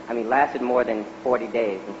lasted more than 40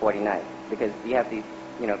 days and 40 nights, because you have these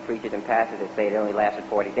preachers and pastors that say it only lasted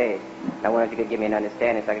 40 days. And I wonder if you could give me an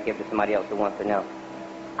understanding so I could give it to somebody else who wants to know.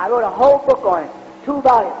 I wrote a whole book on it, 2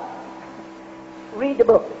 volumes. Read the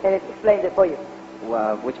book and it explains it for you.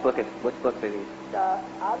 Well, which books are these?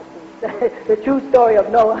 The true story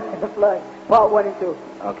of Noah and the flood, part 1 and 2.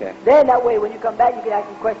 Okay. Then that way, when you come back, you can ask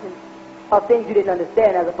me questions of things you didn't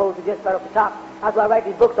understand, as opposed to just right off the top. That's why I write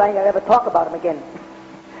these books, so I ain't gonna ever talk about them again.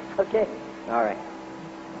 Okay? All right.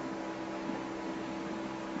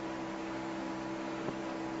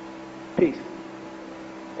 Peace.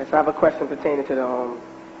 Yes, I have a question pertaining to the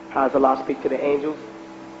how does Allah speak to the angels?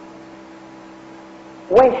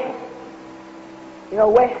 Wahy. You know,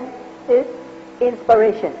 wahy is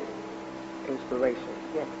inspiration. Inspiration.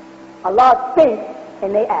 Yes. Allah thinks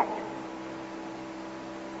and they act.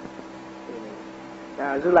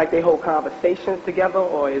 Now, is it like they hold conversations together,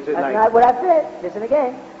 or is it That's like... not what I said. Listen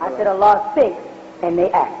again. I said Allah thinks and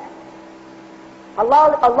they act.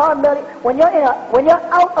 Allah merely, when you're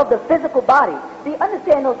out of the physical body, do you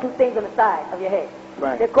understand those 2 things on the side of your head?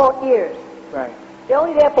 Right. They're called ears. Right. They're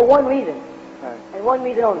only there for one reason. Right. And one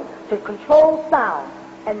reason only. To control sound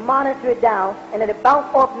and monitor it down and let it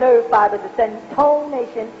bounce off nerve fibers to send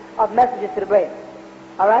tonation of messages to the brain.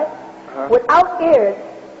 Alright? Without ears,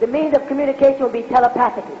 the means of communication would be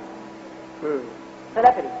telepathically.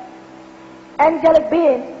 Telepathy. Angelic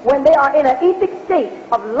beings, when they are in an etheric state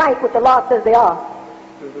of light, which Allah says they are,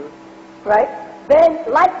 right? Then,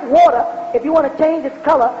 like water, if you want to change its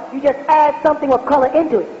color, you just add something of color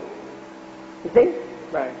into it. You see?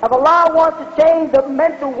 Right. If Allah wants to change the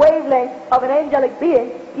mental wavelength of an angelic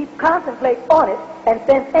being, He concentrates on it and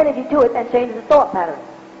sends energy to it and changes the thought pattern.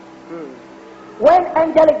 When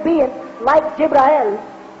angelic beings, like Jibreel,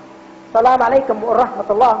 salam alaikum wa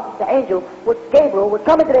rahmatullah, the angel, Gabriel, would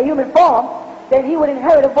come into their human form, then he would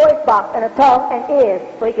inherit a voice box and a tongue and ears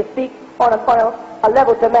so he could speak on a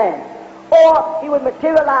level to man. Or he would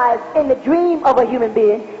materialize in the dream of a human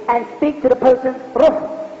being and speak to the person's ruh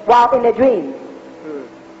while in their dream.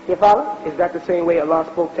 You follow? Is that the same way Allah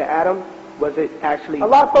spoke to Adam? Was it actually...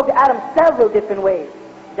 Allah spoke to Adam several different ways.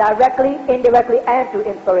 Directly, indirectly, and through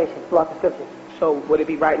inspiration throughout the scriptures. So would it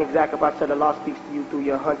be right and exact if I said Allah speaks to you through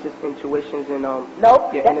your hunches, intuitions, and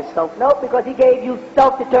nope, your inner self? Nope, because He gave you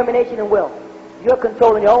self-determination and will. You're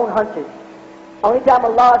controlling your own hunches. Only time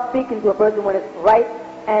Allah is speaking to a person when it's right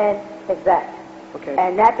and exact. Okay.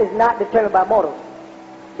 And that is not determined by mortals.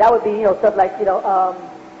 That would be, stuff like,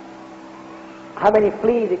 how many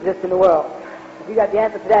fleas exist in the world? If you got the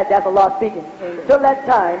answer to that, that's Allah speaking. Until that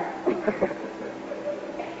time,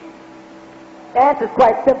 the answer is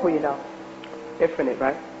quite simple, Infinite,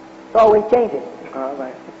 right? It's always changing. All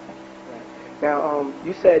right. Now,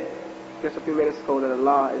 you said just a few minutes ago that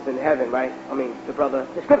Allah is in heaven, right? I mean, the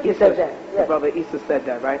scripture says that. Yes. The brother Isa said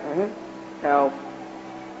that, right? Now,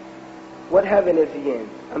 what heaven is he in?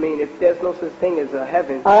 I mean, if there's no such thing as a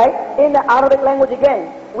heaven... All right. In the Arabic language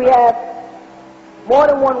again, we have more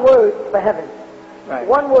than one word for heaven. Right.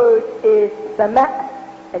 One word is sama,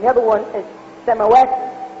 and the other one is samawat.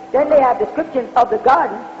 Then they have descriptions of the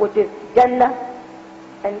garden, which is Jannah,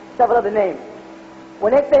 and several other names.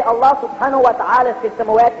 When they say Allah subhanahu wa ta'ala is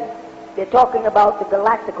samawati, they're talking about the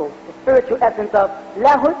galactical, the spiritual essence of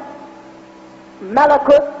lahut,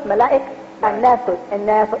 malakut, malaik, and nasut, and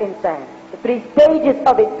nasu insan. The 3 stages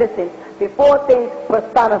of existence before things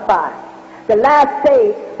personify. The last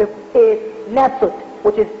stage is nasut,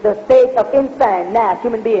 which is the stage of insan, nas,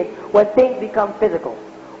 human being, when things become physical.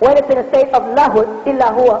 When it's in a state of lahut,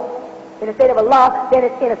 illa huwa, in a state of Allah, then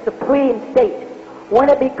it's in a supreme state. When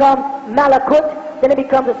it becomes malakut, then it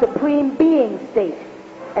becomes a supreme being state.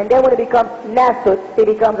 And then when it becomes nasut, it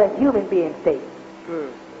becomes a human being state.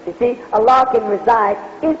 You see, Allah can reside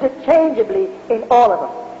interchangeably in all of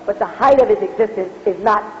them. But the height of His existence is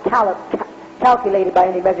not calculated by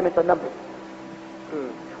any measurements or numbers.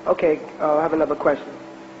 Okay, I have another question.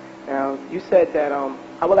 Now, you said that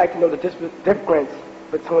I would like to know the difference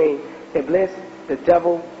between Iblis, the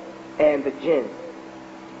devil, and the jinn.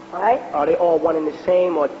 All right? Are they all one and the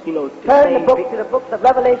same, or, you know, the Turn same? to the book of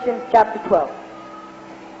Revelation, chapter 12.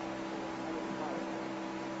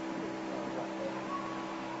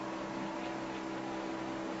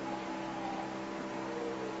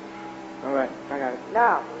 All right, I got it.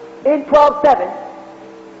 Now, in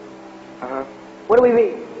 12:7, what do we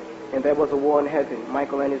read? And there was a war in heaven.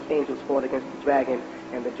 Michael and his angels fought against the dragon,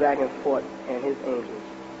 and the dragon fought and his angels.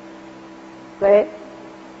 Go ahead.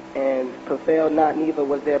 And prevailed not, neither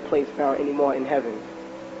was their place found any more in heaven.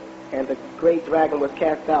 And the great dragon was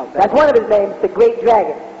cast out. That's one of his names, the great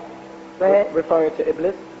dragon. Go ahead. Referring to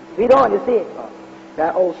Iblis. Read on, you see it.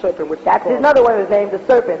 That old serpent, which That's is called, another one of his names, the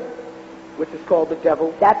serpent. which is called the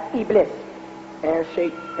devil, That's Iblis. and See,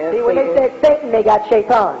 when they Satan. said Satan, they got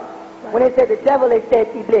Shaitan. When they said the devil, they said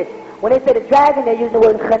Iblis. When they said the dragon, they used the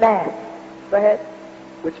word Khanas. Go ahead.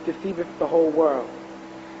 Which deceiveth the whole world.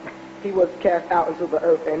 He was cast out into the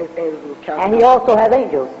earth, and his angels was cast And out. he also has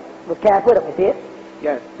angels. Was cast with him, you see it?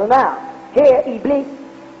 Yes. So now, here Iblis,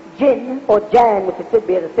 Jinn, or Jan, which it should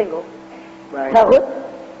be as a single, Right. Tahut,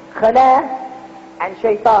 Khanas, and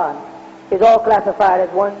Shaitan is all classified as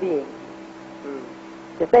one being.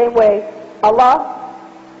 The same way, Allah,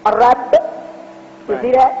 Ar-Rabb, you Right.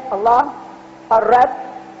 see that? Allah, Ar-Rabb,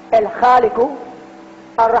 Al-Khaliqu,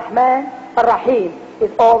 Ar-Rahman, Ar-Rahim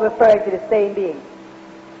is all referring to the same being.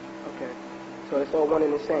 Okay. So it's all one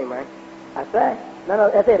and the same, right? That's right. No,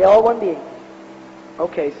 that's it. They're all one being.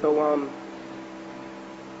 Okay, so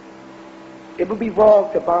it would be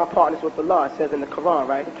wrong to bond partners with Allah. It says in the Quran,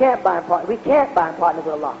 right? We can't bind partners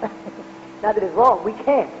with Allah. Not that it's wrong. We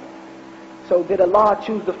can't. So did Allah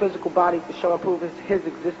choose the physical body to show and prove his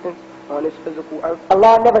existence on this physical earth?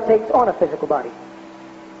 Allah never takes on a physical body.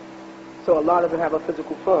 So Allah doesn't have a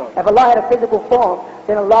physical form. If Allah had a physical form,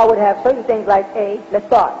 then Allah would have certain things like let's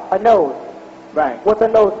start, a nose. Right. What's a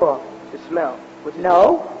nose for? To smell. Which is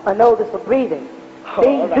No, a nose is for breathing. Oh,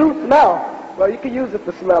 Things all right. do smell. Well, you can use it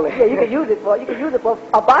for smelling. Yeah, you can use it for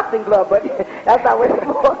a boxing glove, but that's not what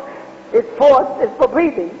it's for. It's for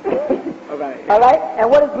breathing. All right. All right? And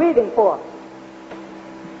what is breathing for?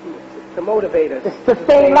 To motivate us. To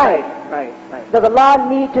sustain life. Right. Does Allah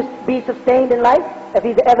need to be sustained in life if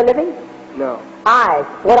He's ever living? No. Eyes.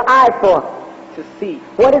 What are eyes for? To see.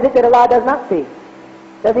 What is it that Allah does not see?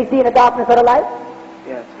 Does He see in the darkness of the light?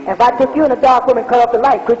 Yes. If I took you in a dark room and cut off the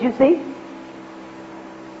light, could you see?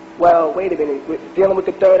 Well, wait a minute. We're dealing with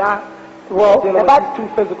the third eye? Well, Dealing if with I, these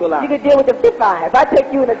two physical eyes. you could deal with the fifth eye. If I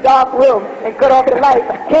take you in a dark room and cut off the light,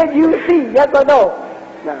 can you see? Yes or no?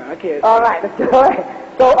 No, I can't. All right. All right.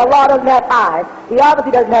 So Allah doesn't have eyes. He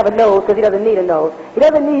obviously doesn't have a nose because He doesn't need a nose. He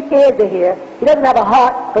doesn't need ears to hear. He doesn't have a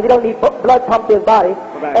heart because He don't need blood pumped to His body.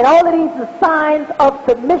 Right. And all of these are signs of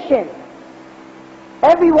submission.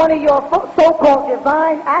 Every one of your so-called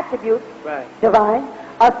divine attributes, Right. divine,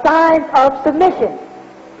 are signs of submission.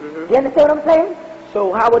 You understand what I'm saying?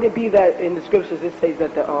 So how would it be that in the scriptures it says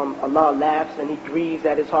that Allah laughs and He grieves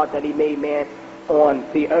at His heart that He made man on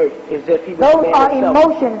the earth as if He was Those man are himself?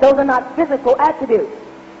 emotions. Those are not physical attributes.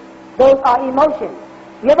 Those are emotions.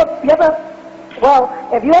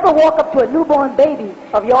 If you ever walk up to a newborn baby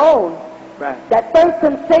of your own, Right. that first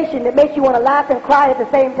sensation that makes you want to laugh and cry at the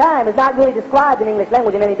same time is not really described in English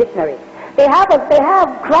language in any dictionary. They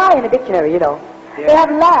have cry in the dictionary, you know. Yeah. They have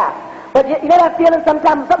laugh. But you know that feeling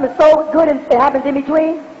sometimes something is so good and it happens in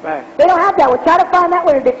between? Right. They don't have that one. Try to find that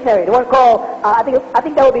one in the dictionary. The one called, I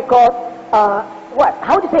think that would be called, what?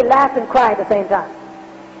 How would you say laugh and cry at the same time?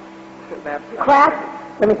 Craft?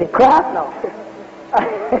 Let me see. Craft? No.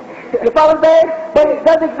 You follow what I'm saying? But it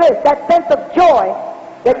does exist. That sense of joy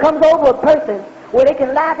that comes over a person where they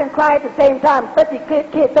can laugh and cry at the same time. Especially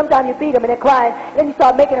kids. Sometimes you feed them and they're crying. Then you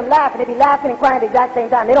start making them laugh and they be laughing and crying at the exact same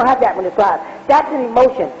time. They don't have that when they cry. That's an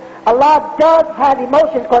emotion. Allah does have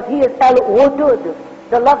emotions because He is Al-Wudud,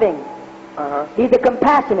 the loving. He's the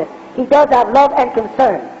compassionate. He does have love and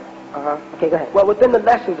concern. Okay, go ahead. Well, within the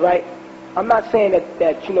lessons, right, I'm not saying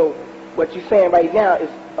that you know, what you're saying right now is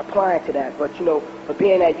applying to that, but, you know, for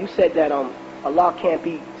being that you said that Allah can't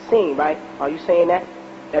be seen, right? Are you saying that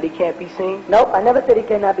He can't be seen? Nope, I never said He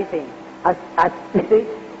cannot be seen. I see?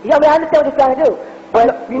 Yeah, I mean, I understand what you're trying to do.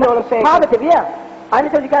 But You know what I'm saying? positive, yeah. I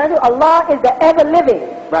understand what you're trying to do. Allah is the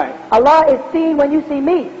ever-living. Right. Allah is seen when you see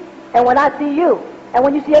me, and when I see you, and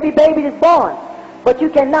when you see every baby that's born. But you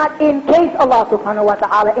cannot encase Allah subhanahu wa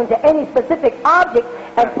ta'ala into any specific object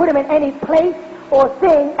and put Him in any place or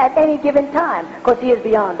thing at any given time, because He is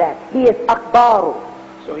beyond that. He is Akbaru.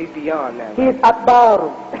 So he's beyond that. He is Akbar.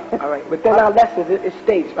 All right, but then our lessons, it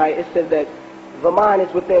states, right, it says that the mind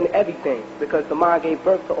is within everything because the mind gave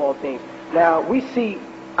birth to all things. Now, we see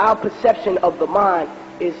our perception of the mind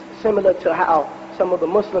is similar to how some of the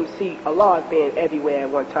Muslims see Allah as being everywhere at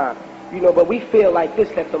one time. You know, but we feel like this,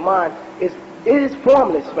 that the mind is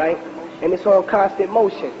formless, right? And it's on constant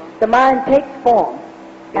motion. The mind takes form.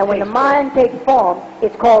 And when the mind takes form,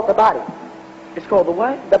 it's called the body. It's called the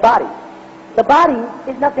what? The body. The body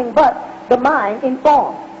is nothing but the mind in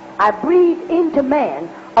form. I breathed into man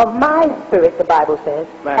of my spirit, the Bible says,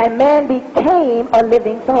 right. And man became a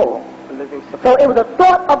living soul. A living soul. So it was a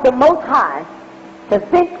thought of the Most High to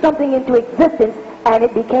think something into existence, and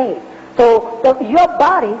it became. So your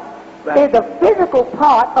body is the physical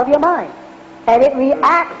part of your mind, and it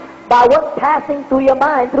reacts by what's passing through your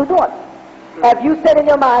mind through thoughts. If you said in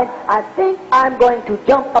your mind, I think I'm going to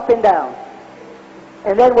jump up and down,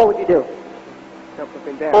 and then what would you do? Jump up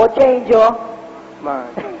and down. Or change your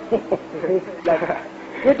mind.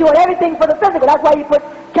 You're doing everything for the physical. That's why you put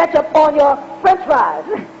ketchup on your French fries.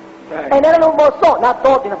 Right. And then a little more salt. Not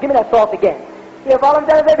salt enough. Give me that salt again. You follow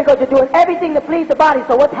what I'm saying? Because you're doing everything to please the body.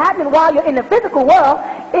 So what's happening while you're in the physical world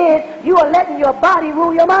is you are letting your body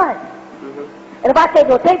rule your mind. And if I say,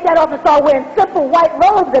 go take that off and start wearing simple white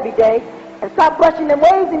robes every day, and stop brushing them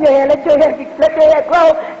waves in your hair, let your hair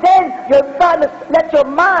grow, then you're starting to let your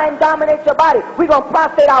mind dominate your body. We're going to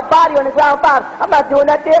prostrate our body on the ground five. I'm not doing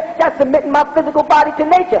that there. That's submitting my physical body to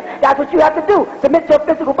nature. That's what you have to do. Submit your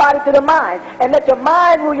physical body to the mind, and let your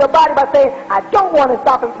mind rule your body by saying, I don't want to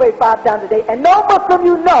stop and pray 5 times a day. And no Muslim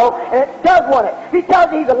you know does want it. He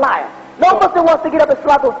tells you he's a liar. No Muslim wants to get up at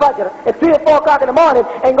Salatul Fajr at 3 or 4 o'clock in the morning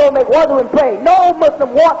and go make wudu and pray. No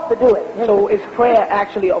Muslim wants to do it. So is prayer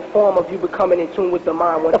actually a form of you becoming in tune with the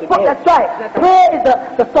mind once again? That's right. Prayer is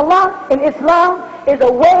the salah in Islam is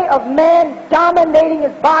a way of man dominating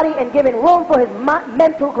his body and giving room for his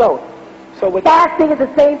mental growth. So with fasting is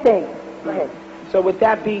the same thing. Go ahead. So would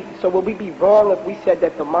that be? So would we be wrong if we said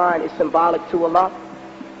that the mind is symbolic to Allah?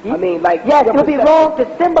 I mean, like yes, it would be wrong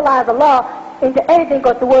to symbolize Allah into anything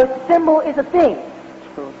because the word symbol is a thing.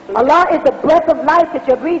 Allah is the breath of life that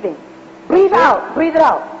you're breathing. Breathe out, breathe it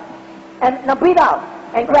out. And now breathe out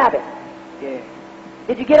and grab it. Yeah.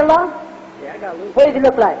 Did you get Allah? Yeah, I got a little. What does it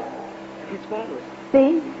look like? It's formless.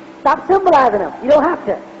 See? Stop symbolizing them. You don't have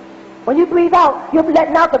to. When you breathe out, you're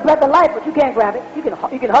letting out the breath of life, but you can't grab it. You can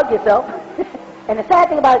hug yourself. And the sad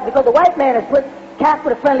thing about it is because the white man has put Cast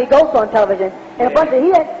with a Friendly Ghost on television, and a bunch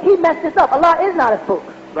of he messed this up. Allah is not a spook.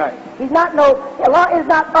 Right. Allah is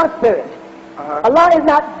not a spirit. Allah is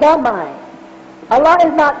not the mind. Allah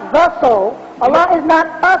is not the soul. Allah is not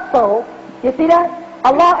a soul. You see that?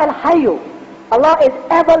 Allah al-Hayyu. Allah is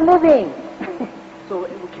ever living. So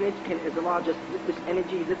is Allah just this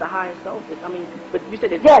energy? Is it the higher self? But you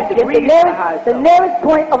said it's yes, the higher the self. nearest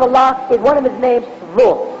point of Allah is one of his names,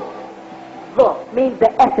 Ruh. Ruh means the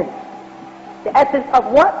essence. The essence of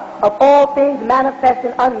what? Of all things manifest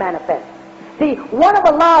and unmanifest. See, one of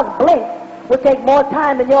Allah's blinks would take more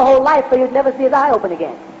time than your whole life for you to never see his eye open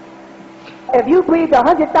again. If you breathed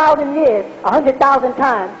 100,000 years, 100,000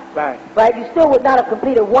 times, right, you still would not have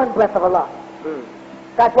completed one breath of Allah.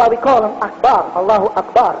 That's why we call him Akbar, Allahu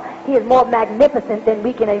Akbar. He is more magnificent than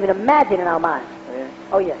we can even imagine in our minds.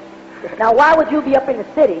 Oh yes. Now why would you be up in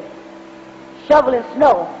the city, shoveling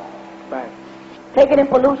snow, taking in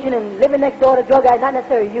pollution and living next door to drug guys, not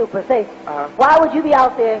necessarily you per se. Why would you be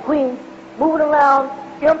out there in Queens, moving around,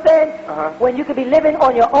 you know what I'm saying? When you could be living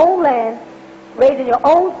on your own land, raising your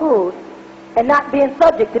own food, and not being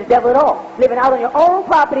subject to the devil at all. Living out on your own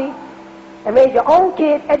property, and raise your own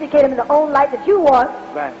kids, educate them in the own light that you want.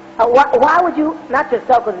 Why would you, not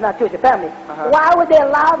yourself because it's not you, it's your family, why would they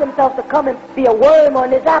allow themselves to come and be a worm on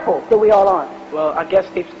this apple that we all on? Well, I guess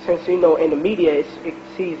since, you know, in the media it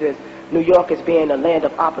sees as New York as being a land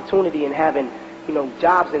of opportunity and having, you know,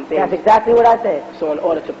 jobs and things. That's exactly what I said. So in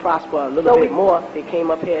order to prosper a little bit more, they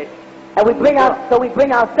came up here. And we bring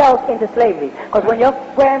ourselves into slavery. Because when your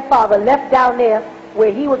grandfather left down there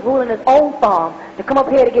where he was ruling his own farm to come up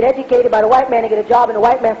here to get educated by the white man to get a job in the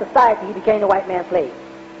white man's society, he became the white man's slave.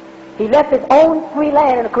 He left his own free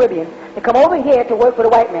land in the Caribbean to come over here to work for the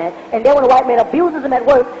white man, and then when the white man abuses him at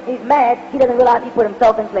work, he's mad, he doesn't realize he put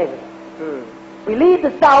himself in slavery. We leave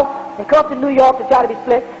the South and come to New York to try to be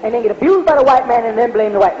split, and then get abused by the white man and then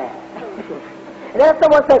blame the white man. And then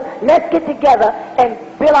someone says, let's get together and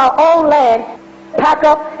build our own land, pack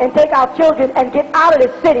up and take our children and get out of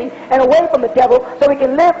this city and away from the devil so we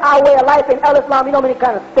can live our way of life in El Islam. You know many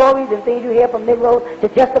kind of stories and things you hear from Negroes to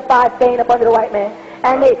justify staying up under the white man.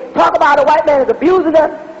 And they talk about the white man as abusing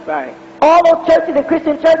them. All those churches and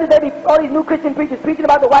Christian churches, they be all these new Christian preachers preaching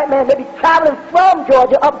about the white man. They be traveling from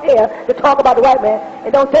Georgia up here to talk about the white man.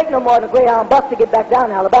 It don't take no more than a Greyhound bus to get back down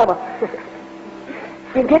to Alabama.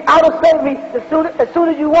 You can get out of slavery as soon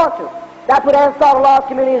as you want to. That's what Ansar Allah's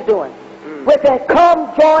community is doing. We're saying,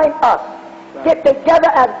 come join us. Get together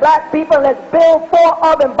as black people and let's build for,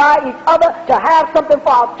 of, and by each other to have something for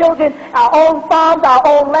our children, our own farms, our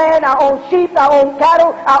own land, our own sheep, our own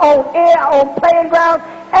cattle, our own air, our own playing grounds,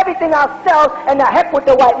 everything ourselves, and the heck with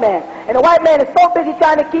the white man. And the white man is so busy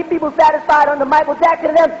trying to keep people satisfied under Michael Jackson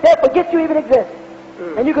and them, they forget you even exist.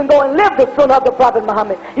 And you can go and live the sunnah of the Prophet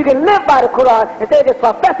Muhammad. You can live by the Quran instead of just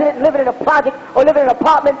professing it and living in a project or living in an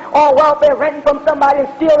apartment on welfare, renting from somebody and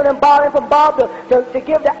stealing and borrowing from Bob to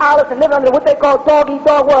give the olives and living under what they call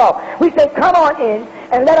dog-eat-dog world. We say, come on in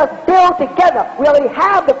and let us build together. We already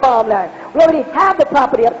have the farmland. We already have the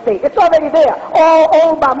property upstate. It's already there, all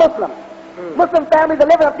owned by Muslims. Muslim families are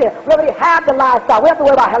living up there. We already have the livestock. We have to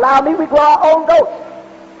worry about halal meat. We grow our own goats,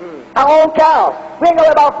 our own cows. We ain't gonna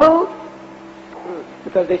worry about food.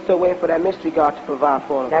 Because they still waiting for that mystery God to provide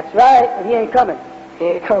for them. That's right, and he ain't coming. He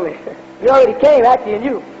ain't coming. He already came, actually, in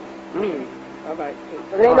you. All right.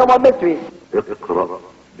 So there ain't no more mysteries. اقرأ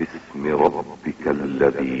باسم ربك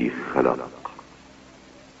الذي خلق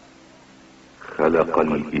خلق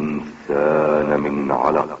الإنسان من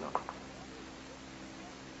علق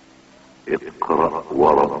اقرأ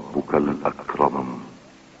وربك الأكرم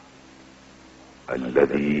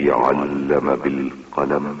الذي علم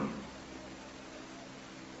بالقلم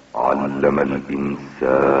علم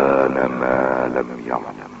الإنسان ما لم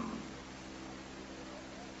يعلم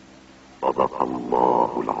صدق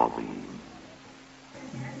الله العظيم.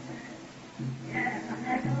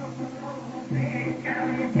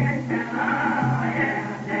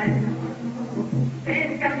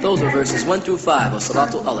 Those are verses 1 through 5 of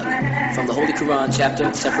Salatul Alaq from the Holy Quran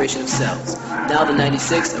chapter, Separation of Cells. Now the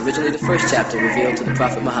 96th, originally the first chapter revealed to the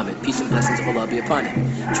Prophet Muhammad, peace and blessings of Allah be upon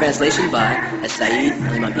him. Translation by As-Sa'id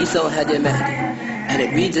Imam Isa al-Hadi al-Mahdi. And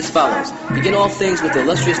it reads as follows. Begin all things with the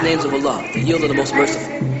illustrious names of Allah, the yield of the most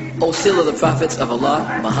merciful. O seal of the prophets of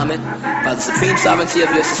Allah, Muhammad, by the supreme sovereignty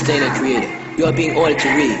of your sustainer and creator, you are being ordered to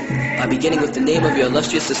read, by beginning with the name of your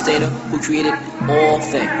illustrious sustainer who created all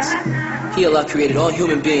things. He, Allah, created all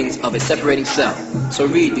human beings of a separating cell. So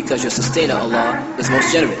read because your sustainer, Allah, is most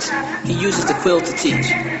generous. He uses the quill to teach.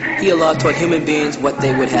 He, Allah, taught human beings what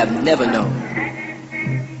they would have never known.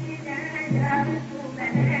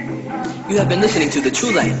 You have been listening to The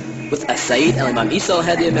True Light with As-Sa'id al-Imam Isa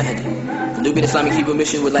al-Hadi al-Mahdi. The Nubian Islamic Hebrew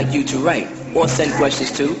Mission would like you to write or send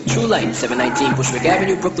questions to True Light, 719 Bushwick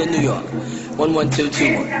Avenue, Brooklyn, New York,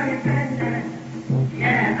 11221.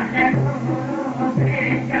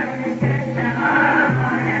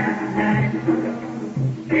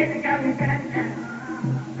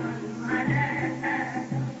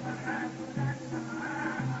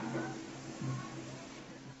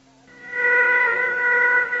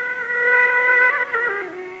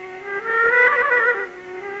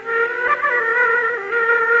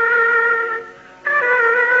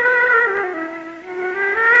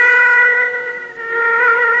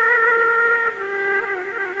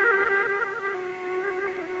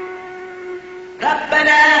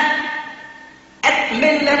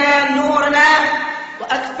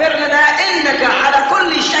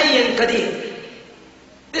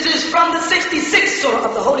 This is from the 66th surah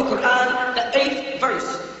of the Holy Quran, the 8th verse,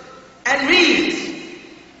 and reads,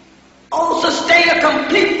 O Sustainer,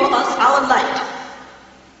 complete for us our light,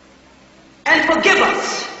 and forgive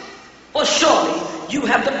us, for surely you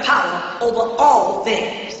have the power over all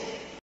things.